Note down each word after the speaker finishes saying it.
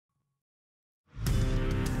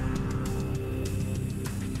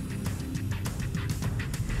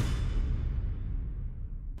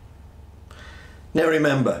Now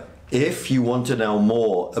remember, if you want to know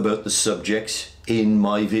more about the subjects in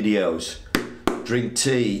my videos, drink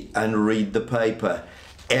tea and read the paper.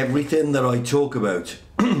 Everything that I talk about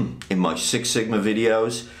in my Six Sigma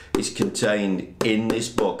videos is contained in this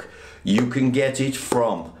book. You can get it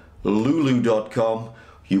from lulu.com.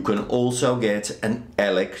 You can also get an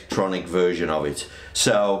electronic version of it.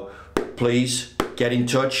 So please get in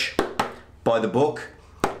touch, buy the book,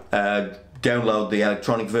 download the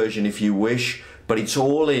electronic version if you wish, but it's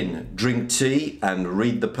all in drink tea and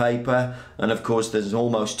read the paper. And of course there's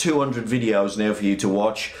almost 200 videos now for you to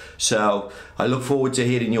watch, so I look forward to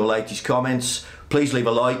hearing your latest comments. Please leave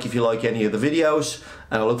a like if you like any of the videos,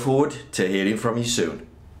 and I look forward to hearing from you soon.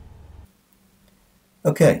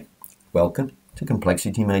 Okay, welcome to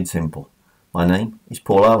Complexity Made Simple. My name is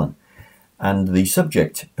Paul Allen, and the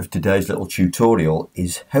subject of today's little tutorial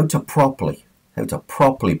is how to properly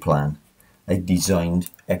plan a designed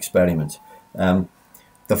experiment.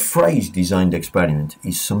 The phrase designed experiment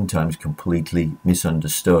is sometimes completely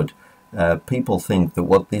misunderstood. People think that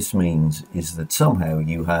what this means is that somehow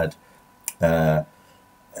you had a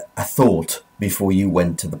thought before you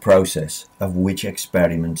went to the process of which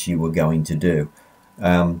experiments you were going to do,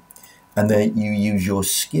 and then you use your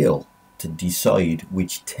skill to decide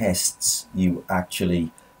which tests you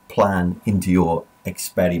actually plan into your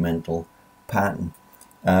experimental pattern.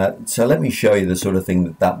 So let me show you the sort of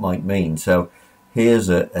thing that might mean. So here's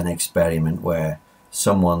an experiment where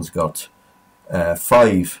someone's got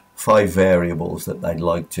five variables that they'd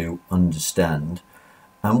like to understand,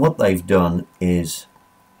 and what they've done is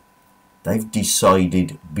they've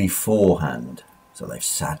decided beforehand. So they've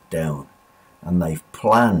sat down and they've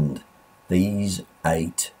planned these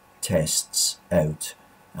 8 tests out,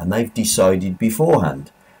 and they've decided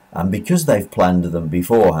beforehand, and because they've planned them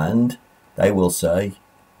beforehand, they will say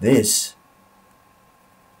this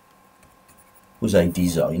was a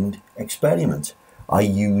designed experiment. I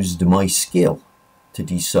used my skill to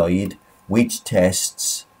decide which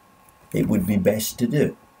tests it would be best to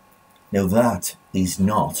do. Now that is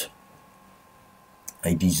not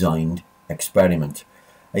a designed experiment.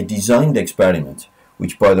 A designed experiment,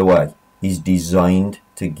 which by the way is designed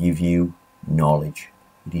to give you knowledge,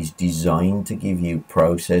 it is designed to give you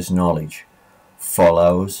process knowledge,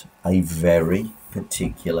 follows a very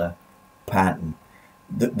particular pattern.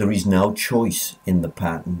 There is no choice in the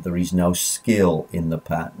pattern, there is no skill in the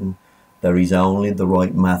pattern, there is only the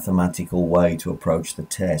right mathematical way to approach the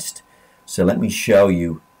test. So let me show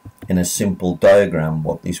you in a simple diagram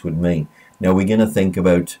what this would mean. Now we're going to think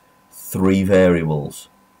about 3 variables.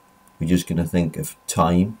 We're just going to think of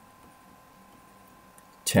time,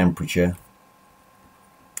 temperature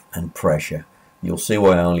and pressure. You'll see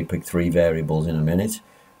why I only picked 3 variables in a minute.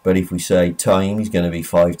 But if we say time is going to be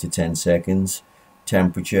 5 to 10 seconds,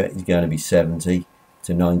 temperature is going to be 70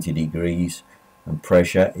 to 90 degrees, and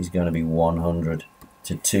pressure is going to be 100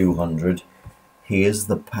 to 200, here's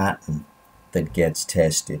the pattern that gets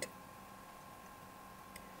tested.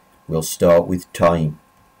 We'll start with time.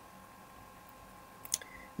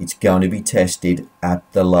 It's going to be tested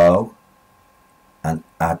at the low and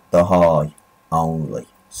at the high only.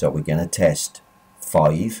 So we're going to test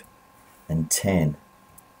 5 and 10.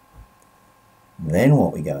 Then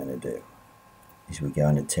what we're going to do is we're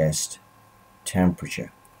going to test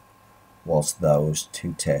temperature whilst those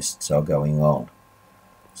 2 tests are going on.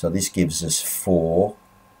 So this gives us 4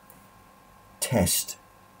 test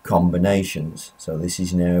combinations. So this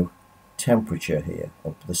is now temperature here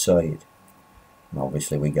up the side, and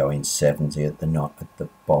obviously we're going 70 at the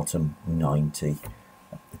bottom, 90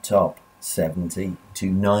 at the top, 70 to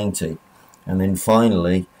 90, and then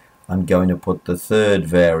finally I'm going to put the 3rd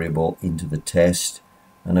variable into the test,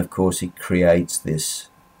 and of course it creates this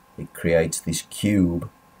cube,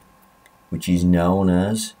 which is known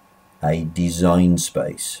as a design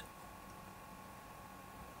space,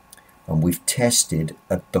 and we've tested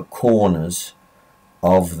at the corners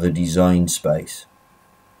of the design space.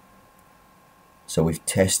 So we've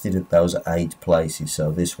tested at those 8 places.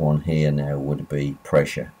 So this one here now would be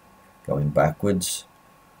pressure going backwards,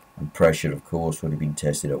 and pressure of course would have been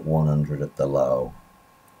tested at 100 at the low,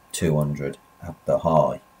 200 at the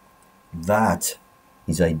high. That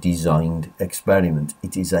is a designed experiment.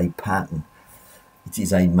 It is a pattern. It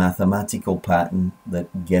is a mathematical pattern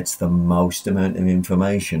that gets the most amount of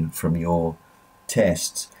information from your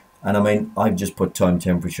tests. And I mean, I've just put time,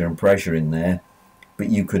 temperature and pressure in there, but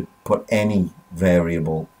you could put any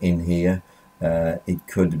variable in here. It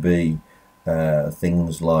could be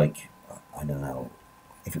things like, I don't know,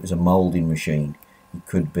 if it was a molding machine, it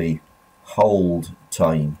could be hold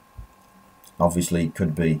time. Obviously it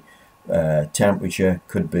could be temperature,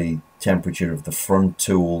 could be temperature of the front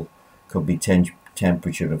tool, could be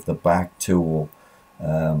temperature of the back tool,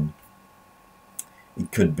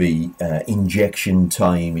 it could be injection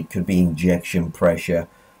time, it could be injection pressure.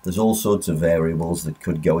 There's all sorts of variables that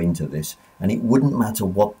could go into this, and it wouldn't matter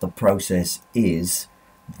what the process is.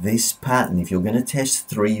 This pattern, if you're going to test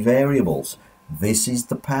 3 variables, this is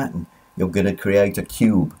the pattern. You're going to create a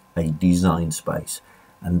cube, a design space,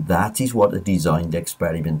 and that is what a designed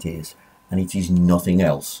experiment is, and it is nothing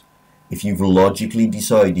else. If you've logically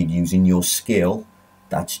decided using your skill,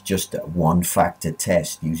 that's just a 1-factor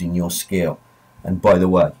test using your skill. And by the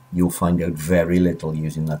way, you'll find out very little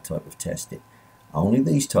using that type of testing. Only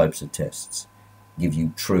these types of tests give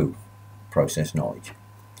you true process knowledge.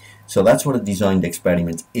 So that's what a designed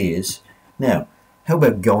experiment is. Now, how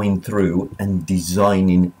about going through and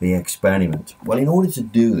designing the experiment? Well, in order to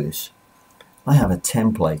do this, I have a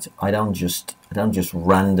template. I don't just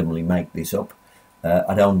randomly make this up.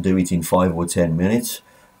 I don't do it in 5 or 10 minutes.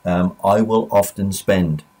 I will often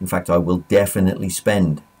spend, in fact, I will definitely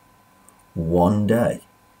spend 1 day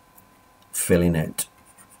filling out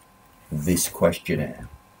this questionnaire.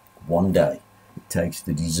 1 day it takes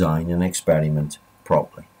to design an experiment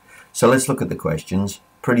properly. So let's look at the questions.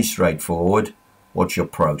 Pretty straightforward. What's your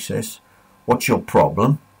process? What's your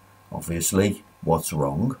problem? Obviously, what's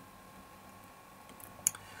wrong?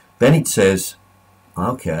 Then it says,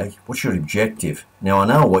 okay, what's your objective? Now I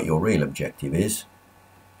know what your real objective is.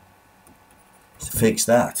 It's to fix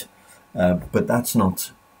that. But that's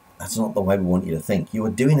not the way we want you to think. You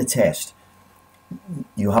are doing a test.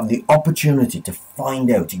 You have the opportunity to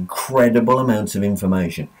find out incredible amounts of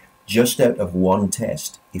information just out of one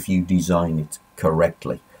test if you design it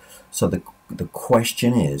correctly. So the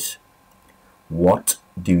question is, what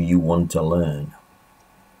do you want to learn?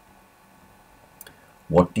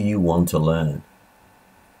 What do you want to learn?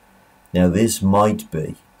 Now this might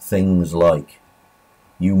be things like,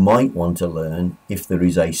 you might want to learn if there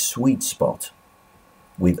is a sweet spot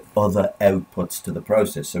with other outputs to the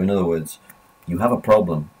process. So in other words, you have a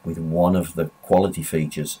problem with one of the quality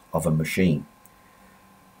features of a machine.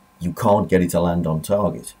 You can't get it to land on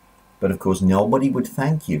target. But of course, nobody would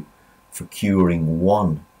thank you for curing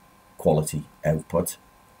one quality output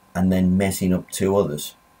and then messing up 2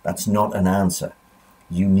 others. That's not an answer.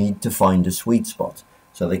 You need to find a sweet spot.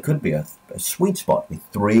 So there could be a sweet spot with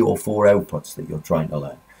 3 or 4 outputs that you're trying to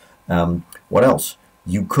learn. What else?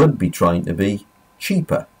 You could be trying to be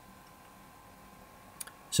cheaper.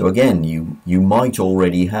 So again, you might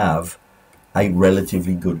already have a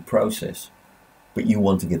relatively good process, but you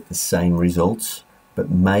want to get the same results, but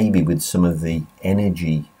maybe with some of the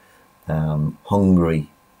energy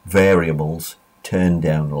hungry variables turned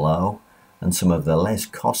down low and some of the less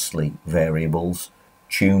costly variables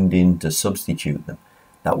tuned in to substitute them.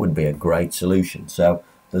 That would be a great solution. So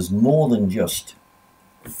there's more than just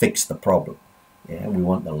fix the problem. Yeah, we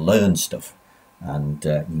want to learn stuff, and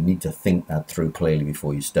you need to think that through clearly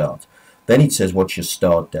before you start. Then it says what's your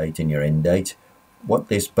start date and your end date. What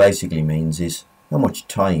this basically means is how much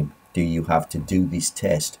time do you have to do this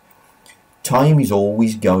test. Time is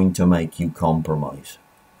always going to make you compromise.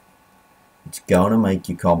 It's going to make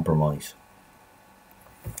you compromise.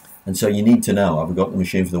 And so you need to know, have I got the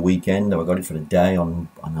machine for the weekend? Have I got it for the day on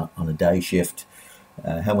a day shift?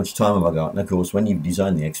 How much time have I got? And of course, when you've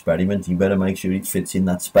designed the experiment, you better make sure it fits in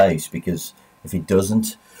that space, because if it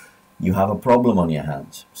doesn't, you have a problem on your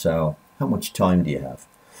hands. So how much time do you have?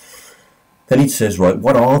 Then it says, right,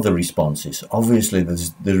 what are the responses? Obviously,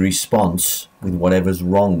 there's the response with whatever's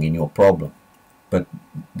wrong in your problem, but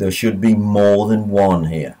there should be more than one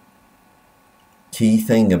here. Key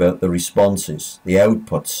thing about the responses, the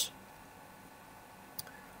outputs,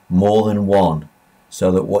 more than one,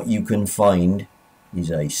 so that what you can find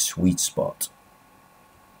is a sweet spot.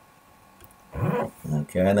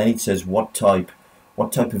 Okay, and then it says what type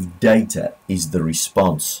of data is the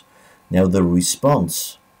response. Now the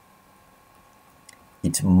response,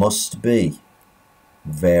 it must be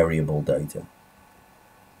variable data.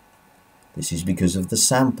 This is because of the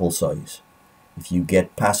sample size. If you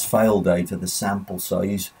get pass-fail data, the sample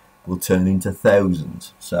size will turn into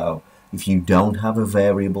thousands. So if you don't have a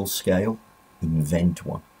variable scale, invent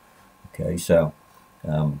one. Okay, so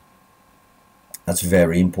that's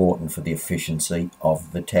very important for the efficiency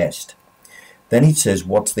of the test. Then it says,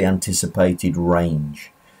 what's the anticipated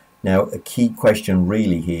range? Now, a key question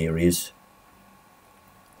really here is,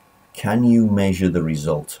 can you measure the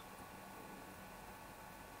result?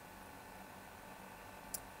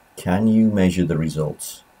 Can you measure the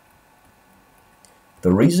results?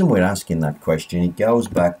 The reason we're asking that question, it goes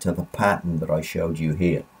back to the pattern that I showed you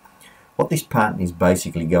here. What this pattern is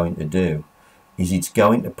basically going to do is it's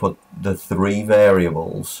going to put the three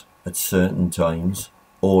variables at certain times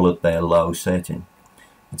all at their low setting.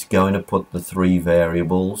 It's going to put the three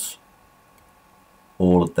variables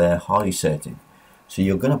all at their high setting. So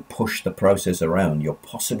you're going to push the process around. You're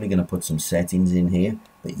possibly going to put some settings in here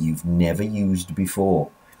that you've never used before.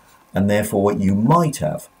 And therefore what you might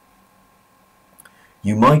have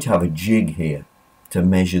a jig here to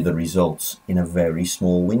measure the results in a very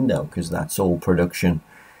small window, because that's all production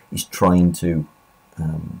is trying to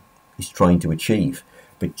achieve.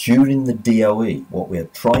 But during the DOE, what we're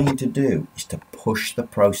trying to do is to push the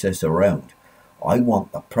process around. I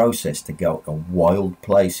want the process to go to wild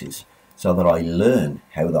places so that I learn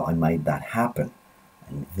how that I made that happen,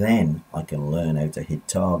 and then I can learn how to hit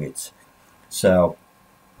targets. So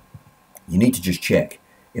you need to just check,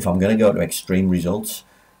 if I'm going to go to extreme results,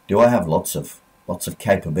 do I have lots of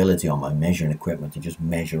capability on my measuring equipment to just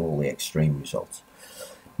measure all the extreme results?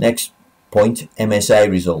 Next point, MSA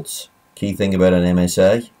results. Key thing about an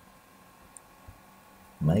MSA,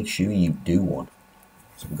 make sure you do one.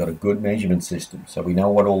 So we've got a good measurement system, so we know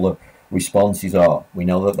what all the responses are. We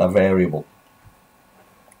know that they're variable.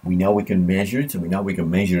 We know we can measure it, and we know we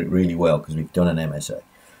can measure it really well because we've done an MSA.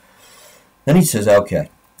 Then he says,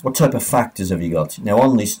 okay, what type of factors have you got? Now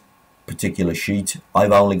on this particular sheet,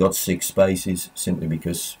 I've only got 6 spaces, simply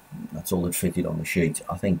because that's all that fitted on the sheet.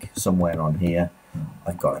 I think somewhere on here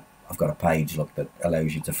I've got a page, look, that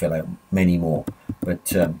allows you to fill out many more,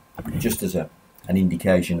 but just as an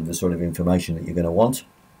indication of the sort of information that you're going to want.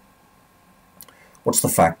 What's the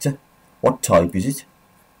factor? What type is it?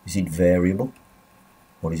 Is it variable?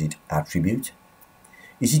 What is it? Attribute?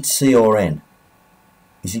 Is it C or N?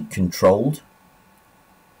 Is it controlled?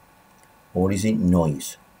 Or is it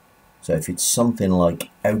noise? So if it's something like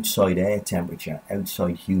outside air temperature,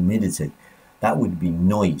 outside humidity, that would be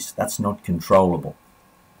noise. That's not controllable.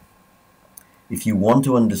 If you want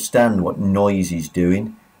to understand what noise is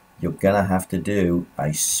doing, you're going to have to do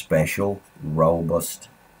a special, robust,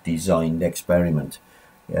 designed experiment.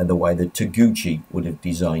 Yeah, the way that Taguchi would have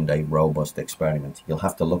designed a robust experiment. You'll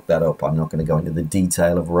have to look that up. I'm not going to go into the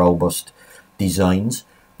detail of robust designs.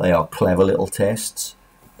 They are clever little tests.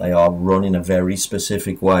 They are run in a very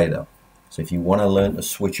specific way though. So if you want to learn to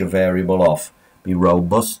switch a variable off, be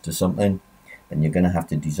robust to something, then you're going to have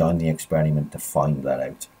to design the experiment to find that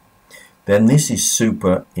out. Then this is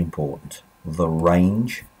super important, the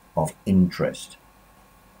range of interest.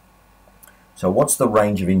 So what's the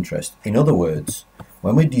range of interest? In other words,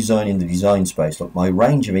 when we're designing the design space, look, my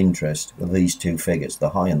range of interest were these two figures, the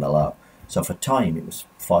high and the low. So for time, it was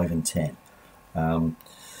 5 and 10. Now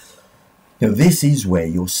this is where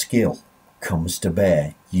your skill comes to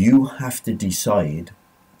bear. You have to decide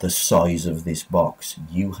the size of this box.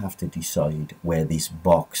 You have to decide where this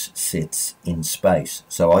box sits in space.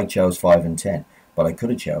 So I chose 5 and 10, but I could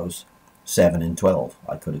have chose 7 and 12.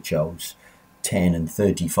 I could have chose 10 and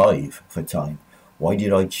 35 for time. Why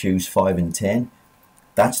did I choose 5 and 10?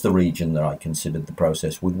 That's the region that I considered the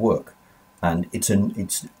process would work. And it's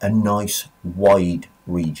a nice wide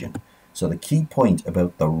region. So the key point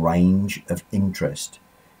about the range of interest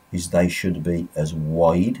is they should be as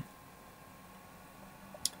wide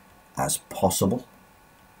as possible,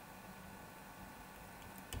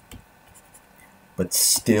 but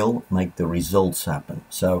still make the results happen.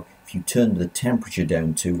 So if you turn the temperature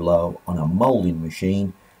down too low on a molding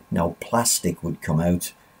machine, no plastic would come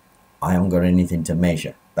out. I haven't got anything to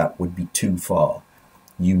measure. That would be too far.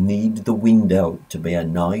 You need the window to be a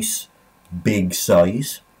nice big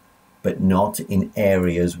size, but not in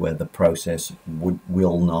areas where the process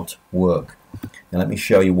will not work. Now let me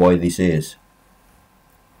show you why this is.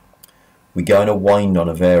 We're going to wind on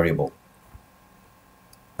a variable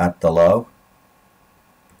at the low,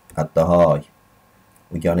 at the high.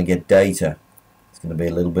 We're going to get data. There's going to be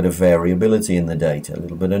a little bit of variability in the data, a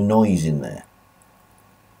little bit of noise in there.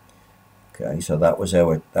 Okay, so that was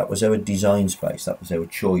our design space. That was our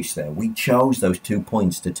choice there. We chose those 2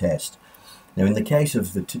 points to test. Now in the case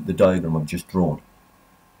of the diagram I've just drawn,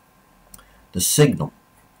 the signal,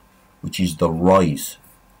 which is the rise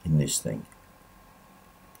in this thing,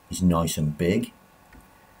 is nice and big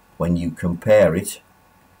when you compare it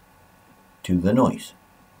to the noise.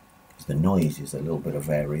 Because the noise is a little bit of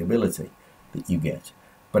variability that you get.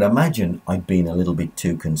 But imagine I'd been a little bit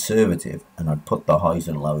too conservative and I'd put the highs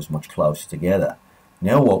and lows much closer together.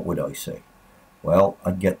 Now what would I see? Well,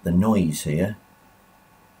 I'd get the noise here.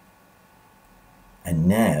 And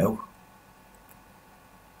now,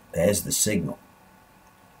 there's the signal.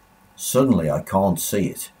 Suddenly I can't see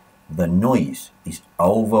it. The noise is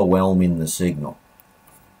overwhelming the signal.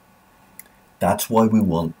 That's why we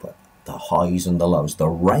want the highs and the lows. The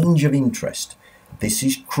range of interest This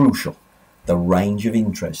is crucial. The range of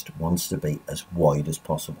interest wants to be as wide as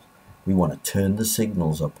possible. We want to turn the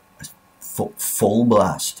signals up as full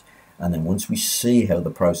blast, and then once we see how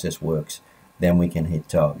the process works, then we can hit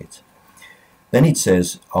targets. Then it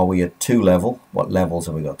says, are we at 2 level? What levels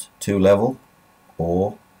have we got? 2 level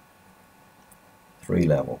or 3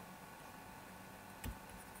 level?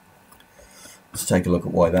 Let's take a look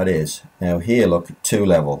at why that is. Now here, look at 2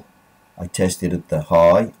 level. I tested at the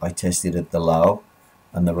high, I tested at the low,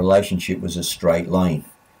 and the relationship was a straight line.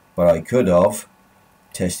 But I could have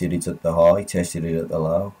tested it at the high, tested it at the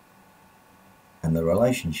low, and the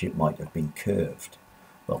relationship might have been curved.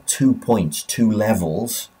 Well, 2 points, 2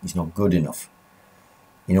 levels is not good enough.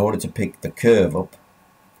 In order to pick the curve up,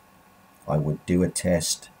 I would do a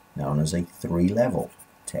test known as a 3-level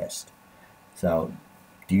test. So,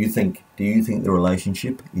 do you think the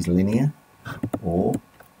relationship is linear, or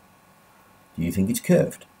do you think it's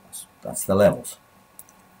curved? That's the levels.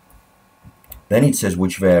 Then it says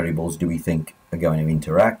which variables do we think are going to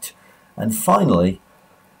interact, and finally,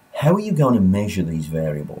 how are you going to measure these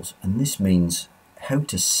variables? And this means how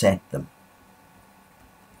to set them.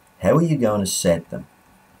 How are you going to set them?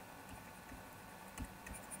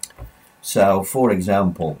 So, for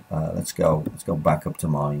example, let's go back up to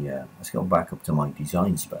my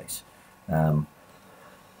design space. You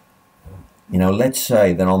know, let's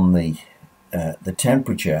say that on the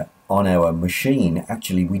temperature on our machine,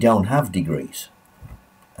 actually we don't have degrees.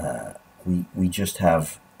 We just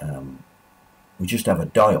have a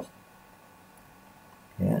dial.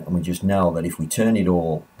 Yeah, and we just know that if we turn it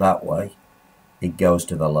all that way, it goes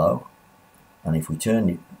to the low, and if we turn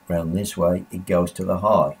it round this way, it goes to the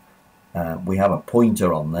high. We have a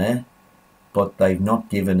pointer on there, but they've not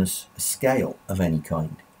given us a scale of any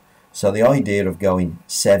kind. So the idea of going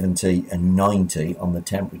 70 and 90 on the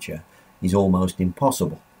temperature is almost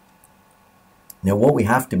impossible. Now what we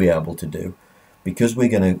have to be able to do, because we're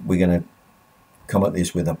gonna come at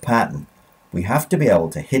this with a pattern, we have to be able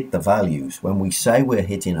to hit the values. When we say we're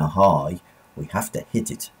hitting a high, we have to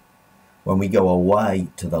hit it. When we go away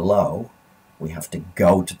to the low, we have to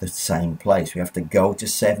go to the same place. We have to go to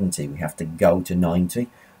 70, we have to go to 90,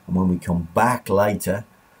 and when we come back later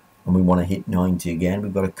and we want to hit 90 again,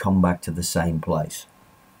 we've got to come back to the same place.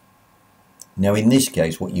 Now in this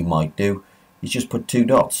case, what you might do is just put 2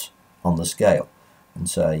 dots on the scale and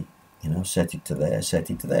say, you know, set it to there,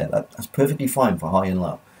 set it to there. That's perfectly fine for high and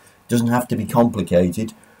low. It doesn't have to be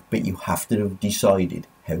complicated, but you have to have decided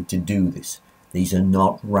how to do this. These are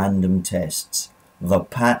not random tests. The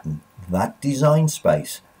pattern, that design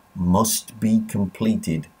space, must be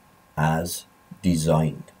completed as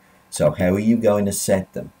designed. So how are you going to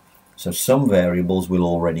set them? So some variables will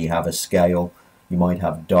already have a scale. You might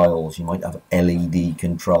have dials, you might have LED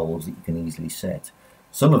controls that you can easily set.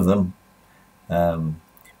 Some of them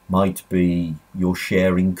might be you're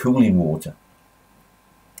sharing cooling water.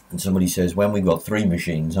 And somebody says, when we've got 3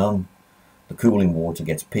 machines on, the cooling water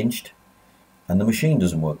gets pinched and the machine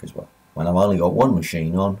doesn't work as well. When I've only got 1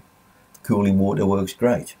 machine on, the cooling water works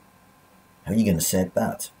great. How are you going to set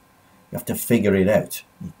that? You have to figure it out.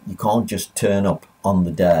 You can't just turn up on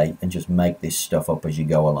the day and just make this stuff up as you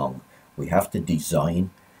go along. We have to design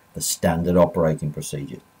the standard operating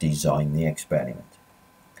procedure, design the experiment.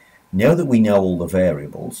 Now that we know all the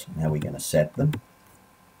variables, how are we going to set them?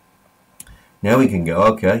 Now we can go,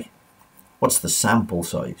 okay, what's the sample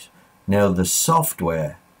size? Now the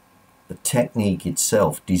software, the technique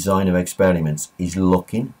itself, design of experiments, is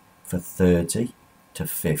looking for 30 to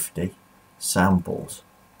 50 samples.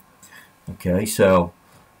 Okay, so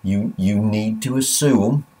you need to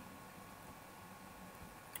assume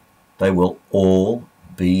they will all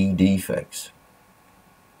be defects.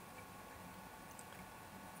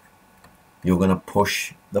 You're going to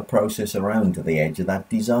push the process around to the edge of that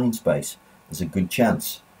design space. There's a good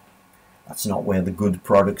chance that's not where the good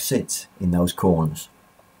product sits, in those corners.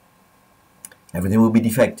 Everything will be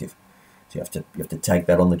defective, so you have to take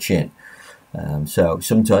that on the chin. So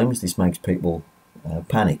sometimes this makes people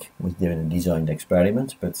panic with doing a designed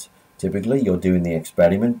experiment, but typically you're doing the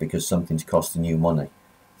experiment because something's costing you money.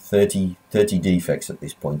 30 defects at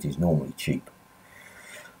this point is normally cheap.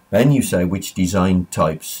 Then you say, which design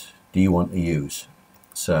types do you want to use?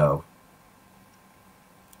 So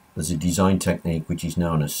there's a design technique which is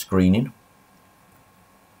known as screening.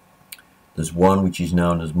 There's one which is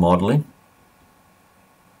known as modeling.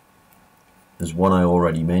 There's one I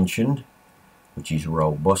already mentioned, which is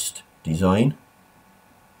robust design.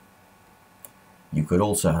 You could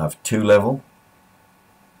also have 2-level.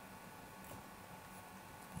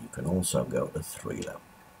 You can also go to 3-level.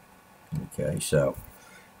 Okay, so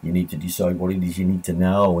You need to decide what it is you need to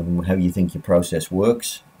know and how you think your process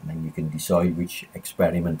works, and then you can decide which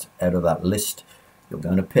experiment out of that list you're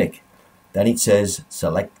going to pick. Then it says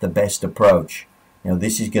select the best approach. Now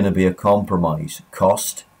this is going to be a compromise.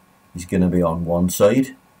 Cost is going to be on one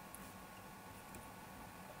side.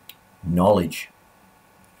 Knowledge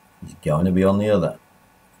is going to be on the other.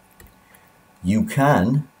 You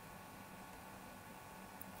can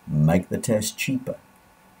make the test cheaper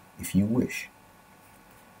if you wish.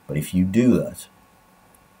 But if you do that,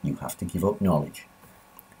 you have to give up knowledge.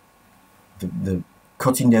 The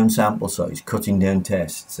cutting down sample size, cutting down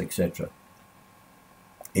tests, etc.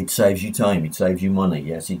 It saves you time, it saves you money,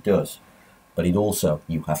 yes it does. But it also,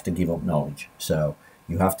 you have to give up knowledge. So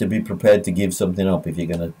you have to be prepared to give something up if you're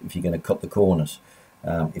gonna cut the corners.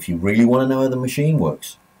 If you really want to know how the machine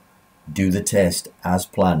works, do the test as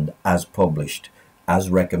planned, as published, as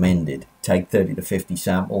recommended. Take 30 to 50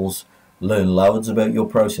 samples, learn loads about your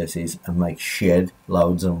processes, and make shed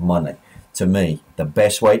loads of money. To me, the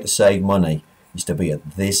best way to save money is to be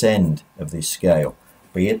at this end of this scale.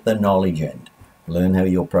 Be at the knowledge end. Learn how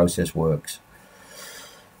your process works.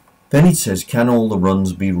 Then it says, can all the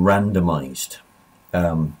runs be randomized?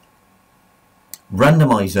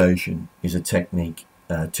 Randomization is a technique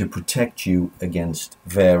to protect you against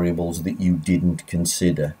variables that you didn't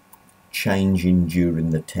consider changing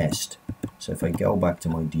during the test. So if I go back to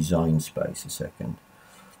my design space a second,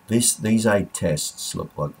 these 8 tests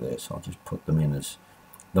look like this. I'll just put them in as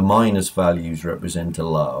the minus values represent a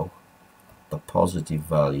low, the positive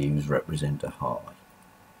values represent a high.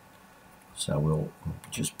 So we'll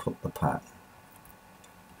just put the pattern,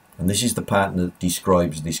 and this is the pattern that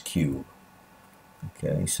describes this cube.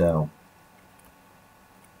 Okay, so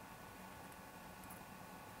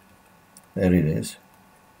there it is.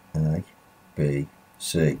 A, B,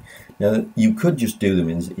 C. Now you could just do them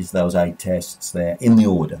as those 8 tests there in the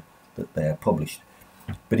order that they're published.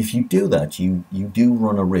 But if you do that, you do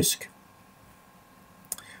run a risk.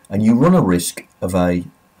 And you run a risk of I'll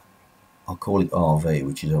call it RV,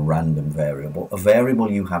 which is a random variable, a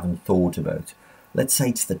variable you haven't thought about. Let's say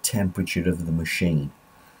it's the temperature of the machine.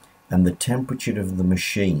 And the temperature of the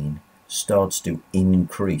machine starts to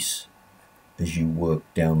increase as you work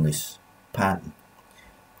down this pattern.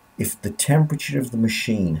 If the temperature of the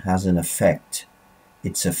machine has an effect,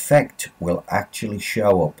 its effect will actually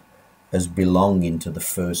show up as belonging to the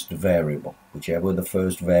first variable, whichever the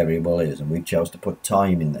first variable is, and we chose to put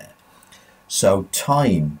time in there. So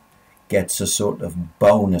time gets a sort of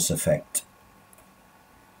bonus effect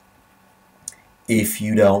if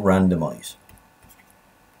you don't randomize.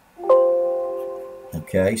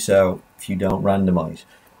 Okay, so if you don't randomize.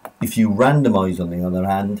 If you randomize, on the other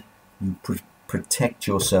hand, you protect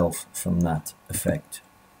yourself from that effect.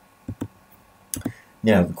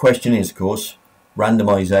 Now, the question is, of course,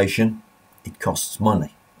 randomization, it costs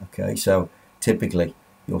money. Okay, so typically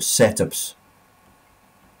your setups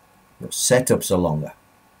are longer.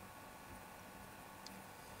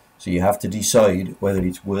 So you have to decide whether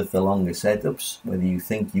it's worth the longer setups, whether you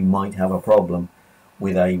think you might have a problem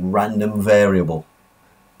with a random variable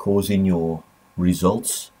causing your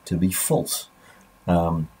results to be false.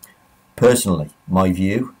 Personally, my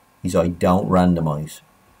view is I don't randomize.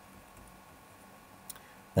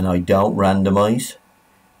 And I don't randomize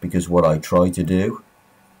because what I try to do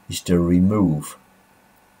is to remove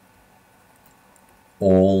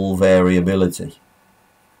all variability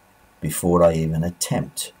before I even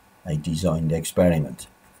attempt a designed experiment.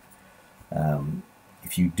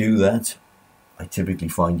 If you do that, I typically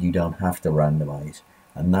find you don't have to randomize,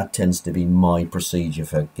 and that tends to be my procedure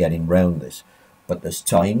for getting around this. But there's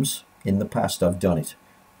times in the past I've done it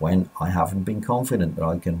when I haven't been confident that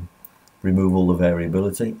I can remove all the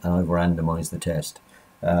variability, and I've randomized the test.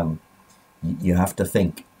 You have to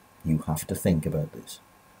think. You have to think about this.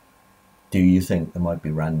 Do you think there might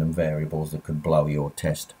be random variables that could blow your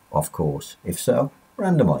test off course? If so,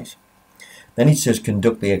 randomize. Then it says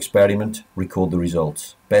conduct the experiment, record the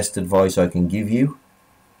results. Best advice I can give you,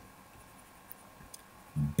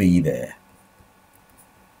 be there.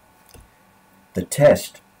 The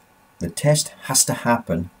test has to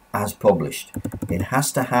happen as published. It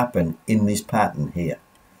has to happen in this pattern here.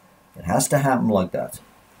 It has to happen like that.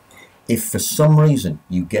 If for some reason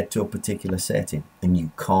you get to a particular setting and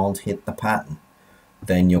you can't hit the pattern,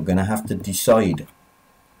 then you're going to have to decide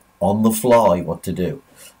on the fly what to do.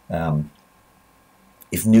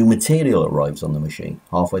 If new material arrives on the machine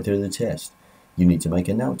halfway through the test, you need to make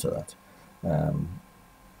a note of that.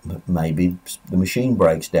 Maybe the machine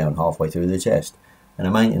breaks down halfway through the test and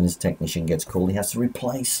a maintenance technician gets called, he has to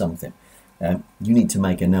replace something. You need to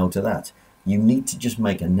make a note of that. You need to just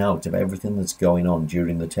make a note of everything that's going on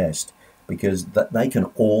during the test, because they can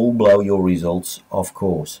all blow your results off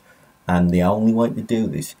course. And the only way to do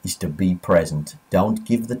this is to be present. Don't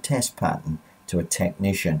give the test pattern to a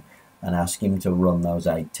technician and ask him to run those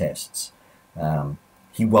 8 tests.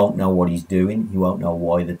 He won't know what he's doing. He won't know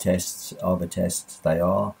why the tests are the tests they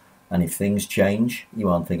are. And if things change, you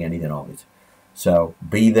won't think anything of it. So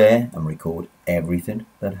be there and record everything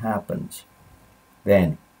that happens.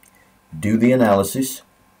 Then do the analysis.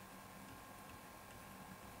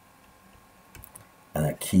 And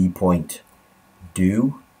a key point,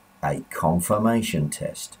 do a confirmation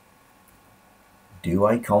test. Do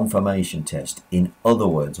a confirmation test. In other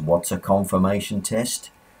words, what's a confirmation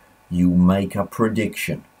test? You make a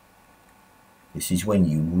prediction. This is when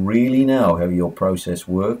you really know how your process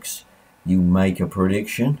works. You make a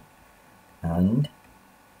prediction and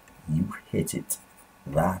you hit it.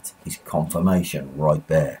 That is confirmation right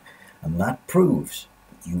there. And that proves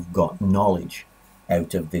that you've got knowledge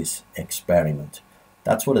out of this experiment.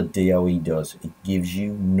 That's what a DOE does. It gives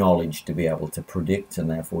you knowledge to be able to predict and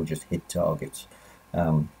therefore just hit targets.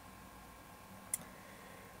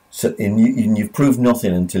 You've proved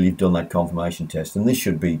nothing until you've done that confirmation test. And this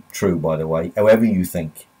should be true, by the way. However you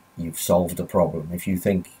think you've solved a problem. If you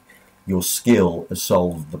think your skill has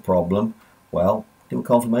solved the problem, well, do a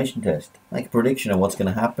confirmation test. Make a prediction of what's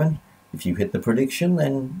going to happen. If you hit the prediction,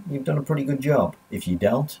 then you've done a pretty good job. If you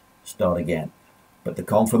don't, start again. But the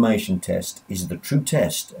confirmation test is the true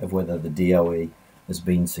test of whether the DOE has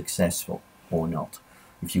been successful or not.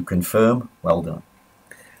 If you confirm, well done.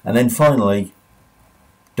 And then finally,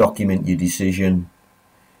 document your decision.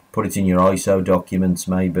 Put it in your ISO documents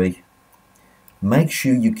maybe. Make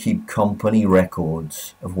sure you keep company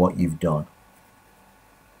records of what you've done.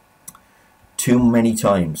 Too many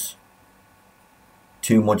times,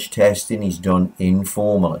 too much testing is done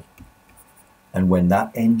informally. And when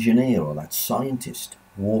that engineer or that scientist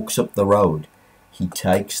walks up the road, he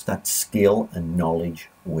takes that skill and knowledge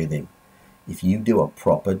with him. If you do a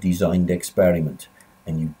proper designed experiment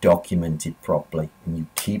and you document it properly and you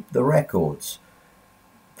keep the records,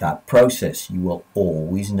 that process, you will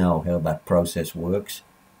always know how that process works,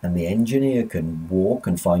 and the engineer can walk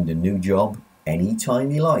and find a new job anytime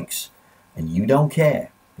he likes, and you don't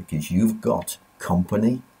care because you've got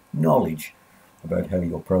company knowledge about how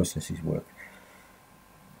your processes work.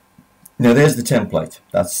 Now there's the template.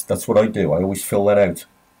 That's what I do. I always fill that out.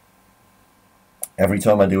 Every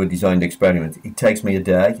time I do a designed experiment, it takes me a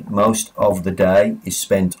day. Most of the day is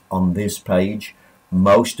spent on this page.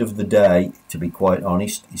 Most of the day, to be quite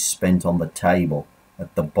honest, is spent on the table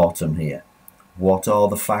at the bottom here. What are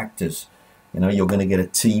the factors? You know, you're going to get a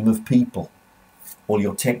team of people, all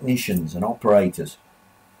your technicians and operators.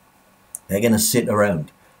 They're going to sit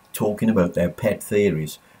around talking about their pet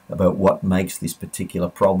theories, about what makes this particular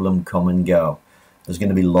problem come and go. There's going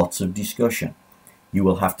to be lots of discussion. You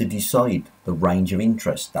will have to decide the range of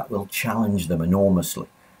interest. That will challenge them enormously.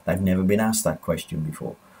 They've never been asked that question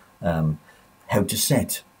before. How to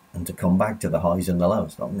set and to come back to the highs and the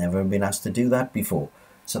lows. They've never been asked to do that before.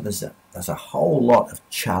 So there's a whole lot of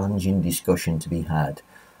challenging discussion to be had.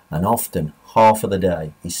 And often half of the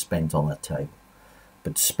day is spent on that table.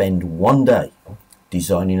 But spend one day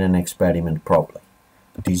designing an experiment properly.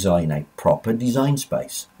 Design a proper design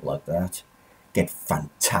space like that. Get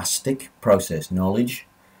fantastic process knowledge.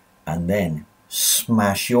 And then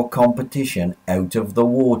smash your competition out of the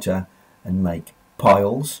water and make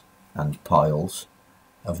piles and piles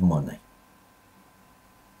of money.